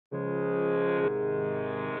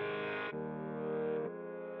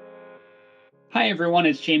Hi, everyone.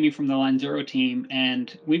 It's Jaime from the Linezero team,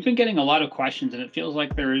 and we've been getting a lot of questions, and it feels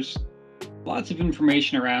like there's lots of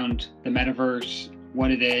information around the metaverse,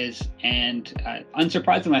 what it is, and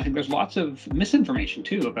unsurprisingly, I think there's lots of misinformation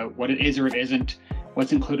too about what it is or it isn't,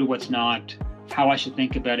 what's included, what's not, how I should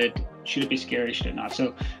think about it. Should it be scary? Should it not?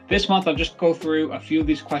 So this month, I'll just go through a few of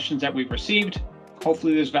these questions that we've received.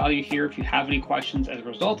 Hopefully there's value here. If you have any questions as a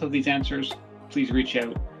result of these answers, please reach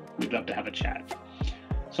out. We'd love to have a chat.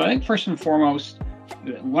 So I think first and foremost,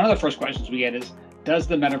 one of the first questions we get is, does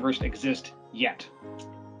the metaverse exist yet?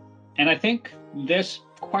 And I think this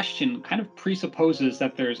question kind of presupposes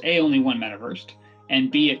that there's A, only one metaverse, and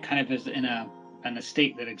B, it kind of is in a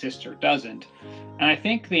state that exists or doesn't. And I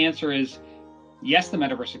think the answer is yes, the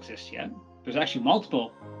metaverse exists yet. There's actually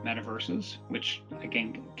multiple metaverses, which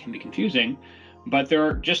again can be confusing, but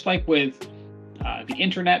they're just like with the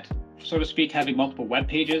internet, so to speak, having multiple web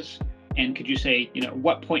pages. And could you say, at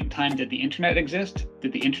what point in time did the internet exist?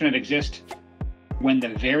 Did the internet exist when the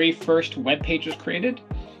very first web page was created?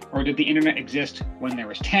 Or did the internet exist when there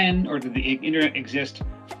was 10? Or did the internet exist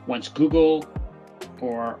once Google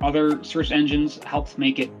or other search engines helped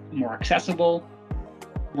make it more accessible?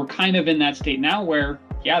 We're kind of in that state now where,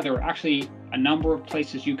 yeah, there are actually a number of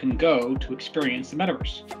places you can go to experience the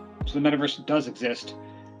metaverse. So the metaverse does exist.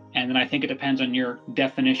 And then I think it depends on your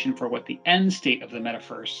definition for what the end state of the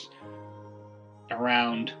metaverse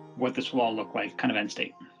around what this will all look like, kind of end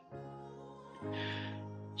state.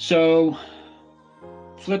 So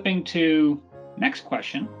flipping to next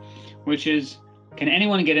question, which is, can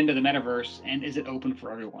anyone get into the metaverse and is it open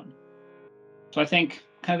for everyone? So I think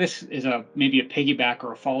kind of this is maybe a piggyback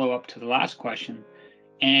or a follow-up to the last question.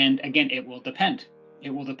 And again, it will depend. It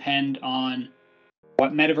will depend on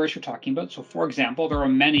what metaverse you're talking about. So for example, there are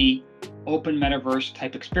many open metaverse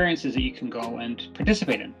type experiences that you can go and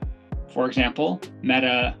participate in. For example,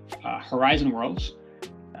 Meta Horizon Worlds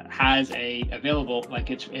has it's available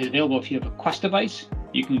if you have a Quest device,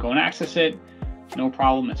 you can go and access it, no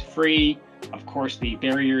problem, it's free. Of course, the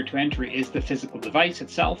barrier to entry is the physical device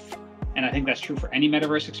itself. And I think that's true for any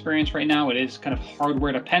metaverse experience right now. It is kind of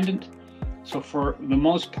hardware dependent. So for the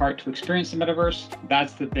most part, to experience the metaverse,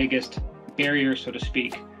 that's the biggest barrier, so to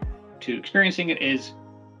speak, to experiencing it is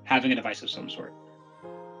having a device of some sort.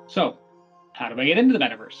 So how do I get into the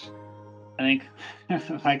metaverse? I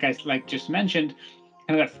think, like I just mentioned,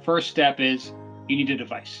 kind of that first step is you need a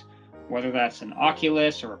device, whether that's an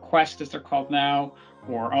Oculus or a Quest, as they're called now,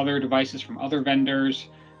 or other devices from other vendors.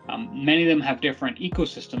 Many of them have different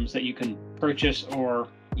ecosystems that you can purchase or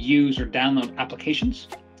use or download applications,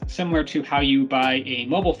 similar to how you buy a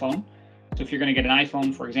mobile phone. So if you're going to get an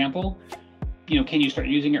iPhone, for example, can you start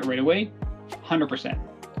using it right away? 100%.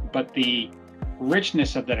 But the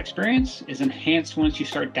richness of that experience is enhanced once you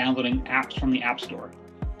start downloading apps from the App Store.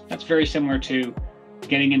 That's very similar to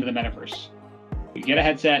getting into the metaverse. You get a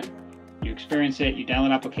headset, you experience it, you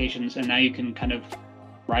download applications, and now you can kind of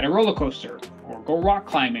ride a roller coaster or go rock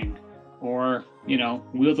climbing or,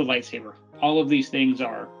 wield a lightsaber. All of these things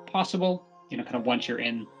are possible, kind of once you're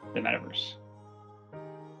in the metaverse.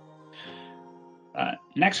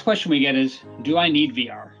 Next question we get is, do I need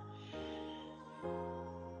VR?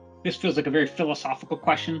 This feels like a very philosophical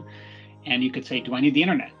question. And you could say, do I need the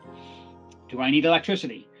internet? Do I need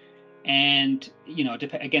electricity? And,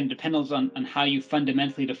 again, depends on how you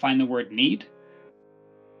fundamentally define the word need.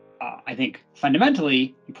 I think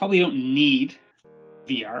fundamentally, you probably don't need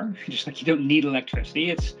VR, just like you don't need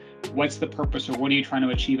electricity. It's what's the purpose or what are you trying to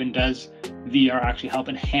achieve? And does VR actually help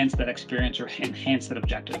enhance that experience or enhance that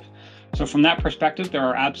objective? So from that perspective, there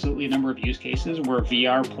are absolutely a number of use cases where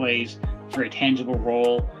VR plays a very tangible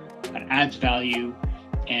role, and adds value,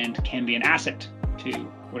 and can be an asset to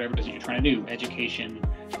whatever it is that you're trying to do, education,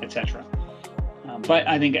 etc. But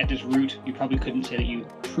I think at this root, you probably couldn't say that you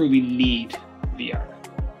truly need VR.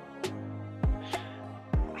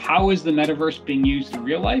 How is the metaverse being used in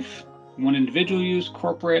real life? One individual use,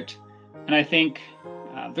 corporate, and I think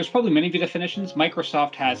there's probably many definitions.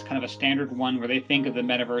 Microsoft has kind of a standard one where they think of the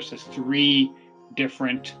metaverse as 3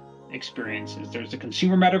 different experiences. There's the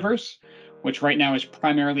consumer metaverse, which right now is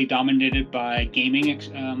primarily dominated by gaming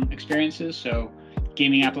experiences, so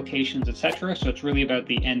gaming applications, etc. So it's really about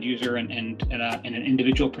the end user and in an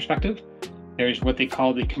individual perspective. There's what they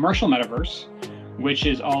call the commercial metaverse, which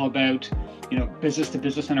is all about business to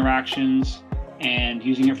business interactions and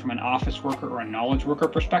using it from an office worker or a knowledge worker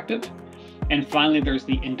perspective. And finally, there's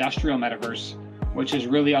the industrial metaverse, which is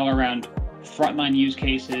really all around frontline use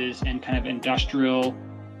cases and kind of industrial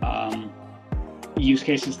use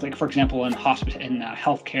cases, like for example in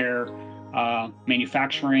healthcare,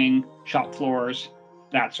 manufacturing, shop floors,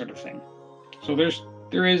 that sort of thing. So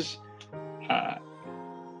there is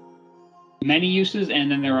many uses,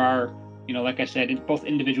 and then there are, like I said, it's both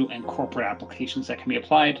individual and corporate applications that can be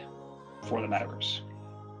applied for the metaverse.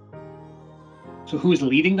 So who's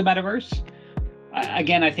leading the metaverse?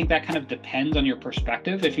 Again, I think that kind of depends on your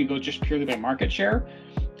perspective. If you go just purely by market share,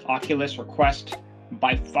 Oculus or Quest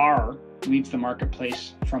by far leads the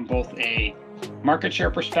marketplace from both a market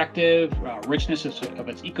share perspective, richness of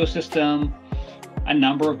its ecosystem, a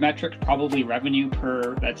number of metrics, probably revenue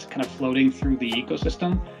per that's kind of floating through the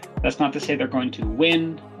ecosystem. That's not to say they're going to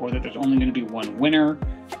win or that there's only going to be one winner.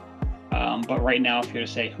 But right now, if you're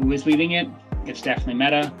to say who is leading it, it's definitely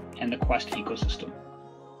Meta and the Quest ecosystem.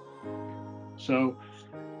 So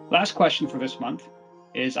last question for this month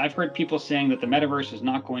is, I've heard people saying that the metaverse is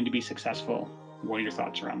not going to be successful. What are your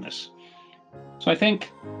thoughts around this? So I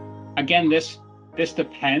think, again, this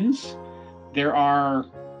depends. There are,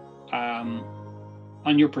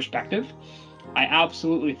 on your perspective, I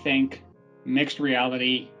absolutely think mixed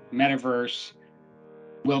reality, metaverse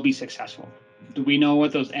will be successful. Do we know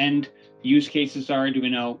what those end use cases are? Do we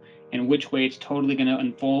know in which way it's totally going to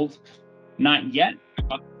unfold? Not yet,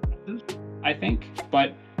 I think.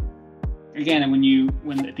 But again, when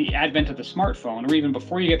the advent of the smartphone, or even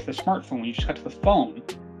before you get to the smartphone, when you just got to the phone,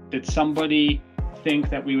 did somebody think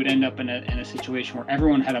that we would end up in a situation where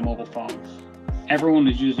everyone had a mobile phone? Everyone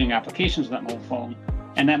was using applications of that mobile phone,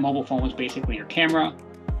 and that mobile phone was basically your camera,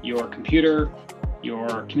 your computer,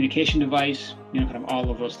 your communication device, kind of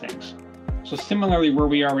all of those things. So similarly, where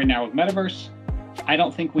we are right now with metaverse, I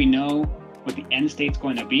don't think we know what the end state's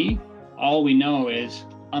going to be. All we know is,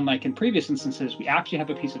 unlike in previous instances, we actually have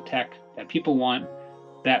a piece of tech that people want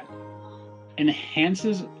that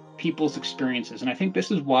enhances people's experiences. And I think this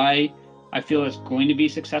is why I feel it's going to be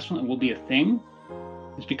successful and will be a thing,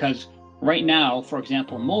 is because right now, for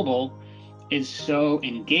example, mobile is so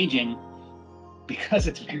engaging because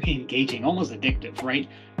it's very engaging, almost addictive, right?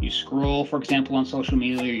 You scroll, for example, on social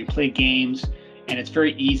media, or you play games, and it's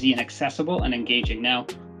very easy and accessible and engaging. Now,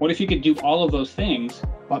 what if you could do all of those things,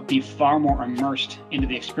 but be far more immersed into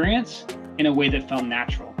the experience in a way that felt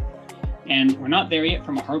natural? And we're not there yet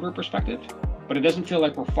from a hardware perspective, but it doesn't feel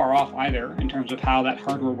like we're far off either in terms of how that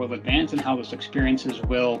hardware will advance and how those experiences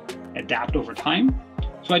will adapt over time.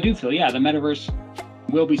 So I do feel, the metaverse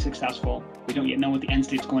will be successful. We don't yet know what the end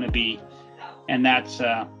state's going to be, and that's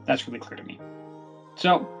really clear to me.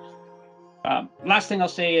 So last thing I'll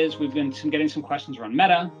say is we've been getting some questions around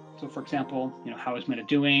Meta. So for example, how is Meta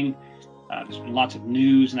doing? There's been lots of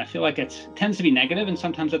news, and I feel like it tends to be negative, and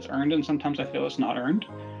sometimes it's earned, and sometimes I feel it's not earned.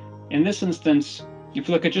 In this instance, if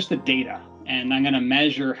you look at just the data, and I'm going to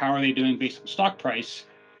measure how are they doing based on stock price,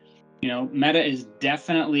 Meta is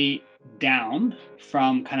definitely down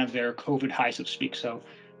from kind of their COVID high, so to speak. So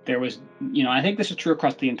there was, I think this is true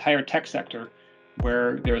across the entire tech sector,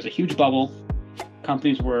 where there was a huge bubble.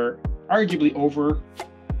 Companies were arguably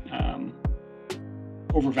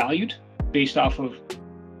overvalued based off of,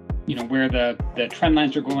 where the trend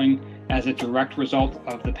lines are going as a direct result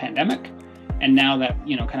of the pandemic. And now that,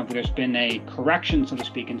 kind of there's been a correction, so to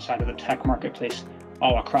speak, inside of the tech marketplace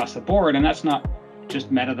all across the board. And that's not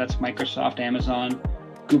just Meta, that's Microsoft, Amazon,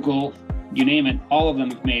 Google, you name it. All of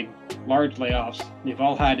them have made large layoffs. They've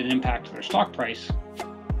all had an impact to their stock price.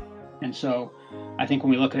 And so I think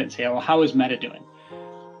when we look at it and say, well, how is Meta doing?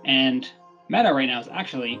 And Meta right now is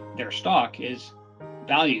actually, their stock is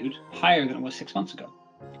valued higher than it was 6 months ago.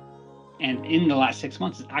 And in the last 6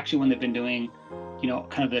 months is actually when they've been doing,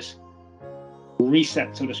 kind of this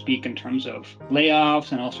reset, so to speak, in terms of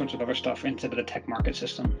layoffs and all sorts of other stuff inside of the tech market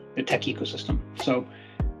system, the tech ecosystem. So,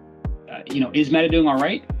 is Meta doing all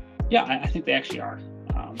right? Yeah, I think they actually are.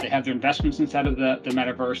 They have their investments inside of the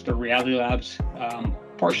metaverse, the Reality Labs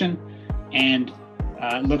portion, and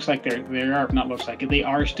it looks like they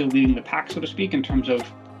are still leading the pack, so to speak, in terms of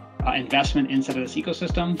investment inside of this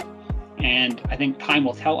ecosystem. And I think time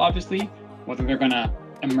will tell, obviously, whether they're going to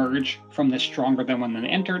emerge from this stronger than when they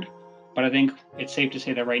entered. But I think it's safe to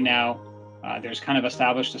say that right now, there's kind of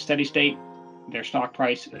established a steady state. Their stock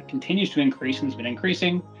price continues to increase and has been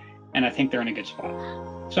increasing, and I think they're in a good spot.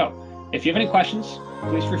 So if you have any questions,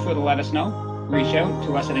 please feel free to let us know. Reach out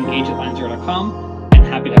to us at engage@linezero.com, and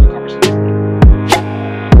happy to have a conversation.